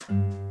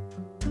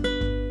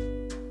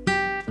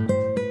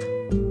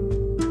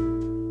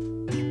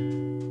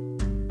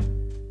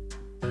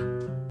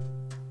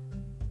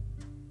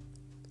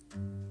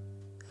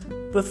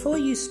Before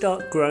you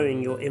start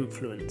growing your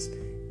influence,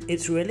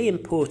 it's really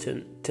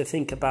important to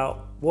think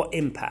about what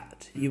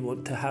impact you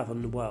want to have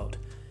on the world.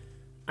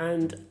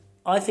 And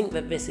I think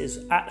that this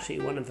is actually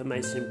one of the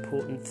most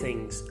important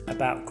things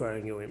about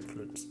growing your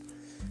influence.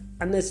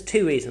 And there's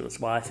two reasons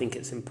why I think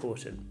it's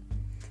important.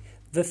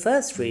 The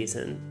first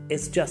reason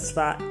is just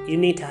that you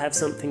need to have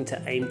something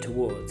to aim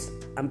towards.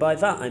 And by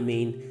that I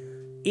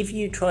mean, if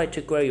you try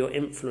to grow your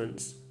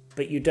influence,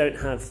 but you don't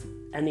have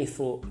any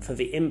thought for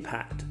the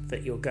impact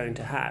that you're going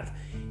to have,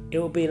 it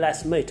will be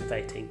less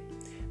motivating,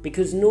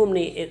 because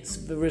normally it's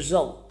the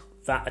result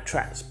that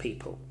attracts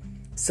people.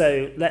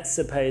 So let's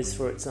suppose,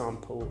 for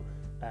example,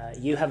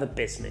 you have a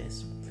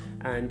business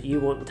and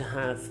you want to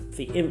have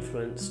the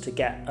influence to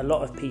get a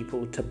lot of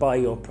people to buy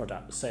your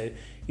product. So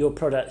your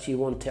product, you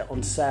want it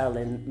on sale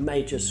in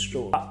major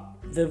stores.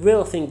 But the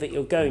real thing that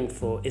you're going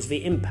for is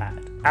the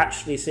impact,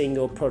 actually seeing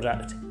your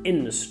product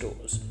in the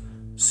stores.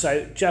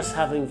 So just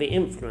having the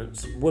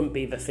influence wouldn't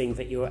be the thing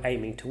that you're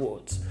aiming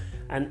towards.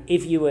 And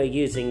if you were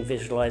using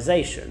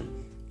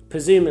visualization,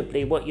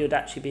 presumably what you'd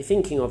actually be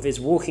thinking of is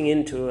walking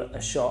into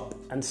a shop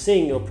and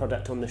seeing your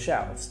product on the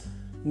shelves,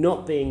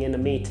 not being in a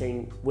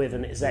meeting with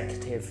an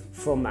executive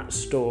from that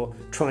store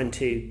trying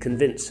to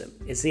convince them.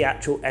 It's the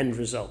actual end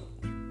result.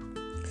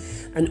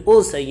 And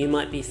also you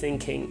might be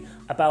thinking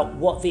about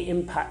what the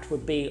impact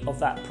would be of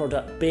that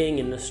product being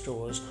in the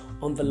stores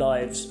on the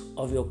lives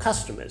of your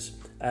customers.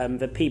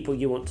 The people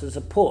you want to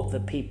support, the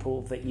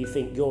people that you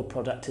think your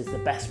product is the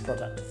best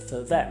product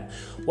for them.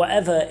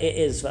 Whatever it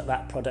is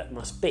that product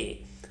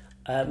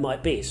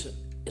might be.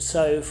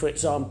 So for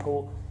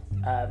example,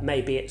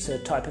 maybe it's a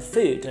type of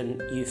food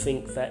and you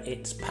think that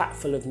it's packed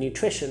full of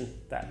nutrition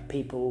that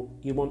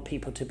you want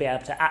people to be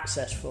able to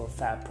access for a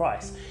fair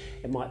price.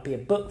 It might be a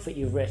book that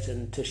you've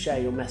written to share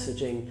your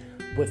messaging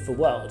with the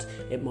world.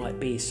 It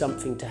might be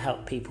something to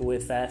help people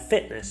with their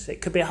fitness.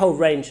 It could be a whole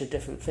range of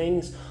different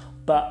things.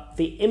 But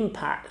the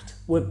impact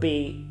would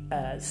be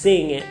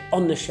seeing it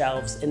on the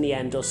shelves in the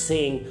end, or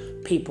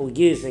seeing people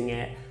using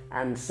it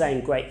and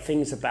saying great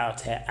things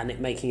about it and it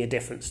making a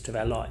difference to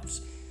their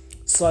lives.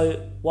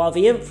 So while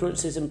the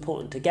influence is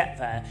important to get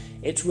there,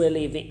 it's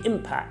really the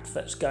impact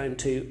that's going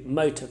to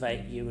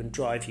motivate you and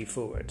drive you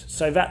forward.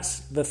 So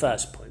that's the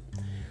first point.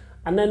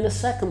 And then the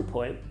second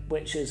point,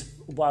 which is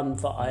one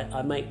that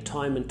I make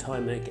time and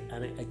time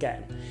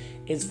again,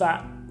 is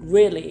that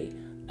really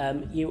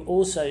you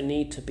also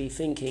need to be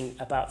thinking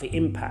about the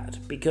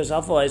impact, because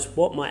otherwise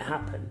what might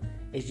happen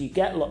is you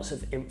get lots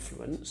of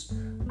influence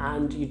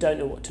and you don't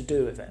know what to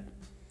do with it.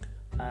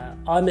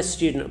 I'm a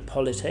student of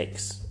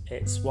politics.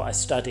 It's what I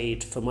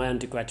studied for my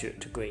undergraduate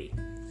degree,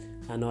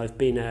 and I've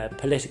been a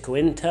political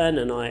intern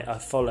and I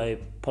follow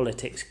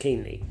politics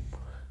keenly.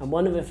 And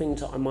one of the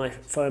things that I might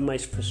find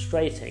most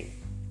frustrating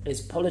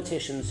is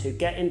politicians who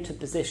get into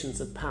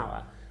positions of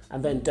power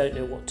and then don't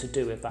know what to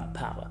do with that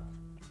power.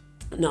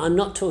 Now, I'm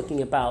not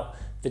talking about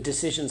the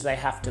decisions they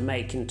have to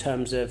make in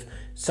terms of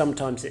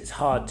sometimes it's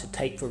hard to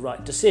take the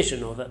right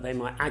decision or that they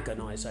might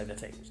agonise over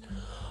things.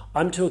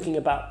 I'm talking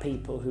about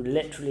people who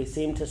literally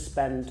seem to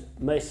spend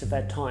most of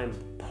their time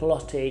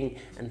plotting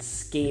and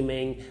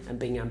scheming and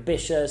being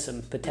ambitious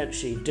and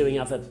potentially doing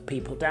other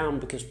people down,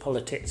 because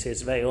politics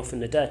is very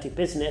often a dirty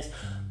business,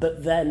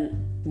 but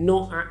then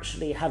not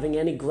actually having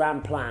any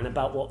grand plan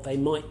about what they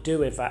might do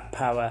with that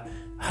power,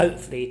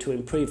 hopefully to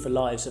improve the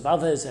lives of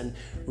others and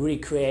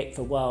recreate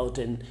the world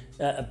in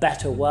a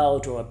better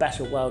world, or a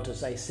better world as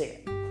they see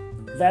it.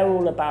 They're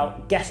all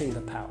about getting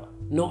the power,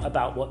 not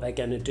about what they're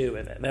going to do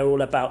with it. They're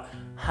all about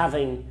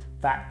having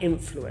that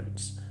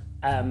influence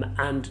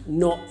and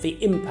not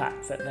the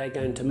impact that they're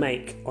going to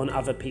make on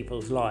other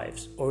people's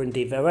lives, or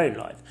indeed their own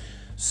life.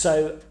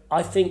 So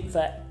I think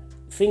that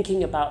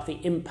thinking about the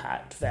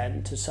impact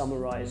then, to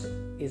summarise,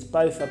 is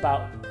both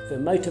about the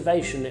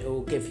motivation it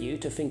will give you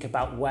to think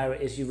about where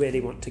it is you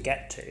really want to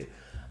get to,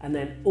 and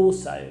then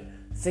also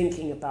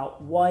thinking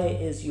about why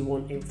it is you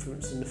want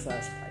influence in the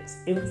first place.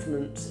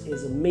 Influence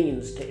is a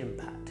means to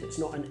impact. It's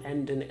not an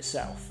end in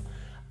itself.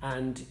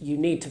 And you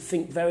need to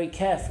think very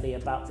carefully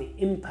about the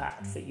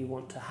impact that you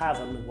want to have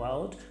on the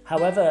world,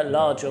 however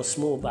large or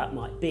small that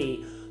might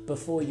be,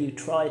 before you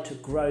try to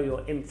grow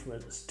your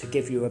influence to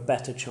give you a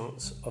better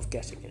chance of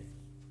getting it.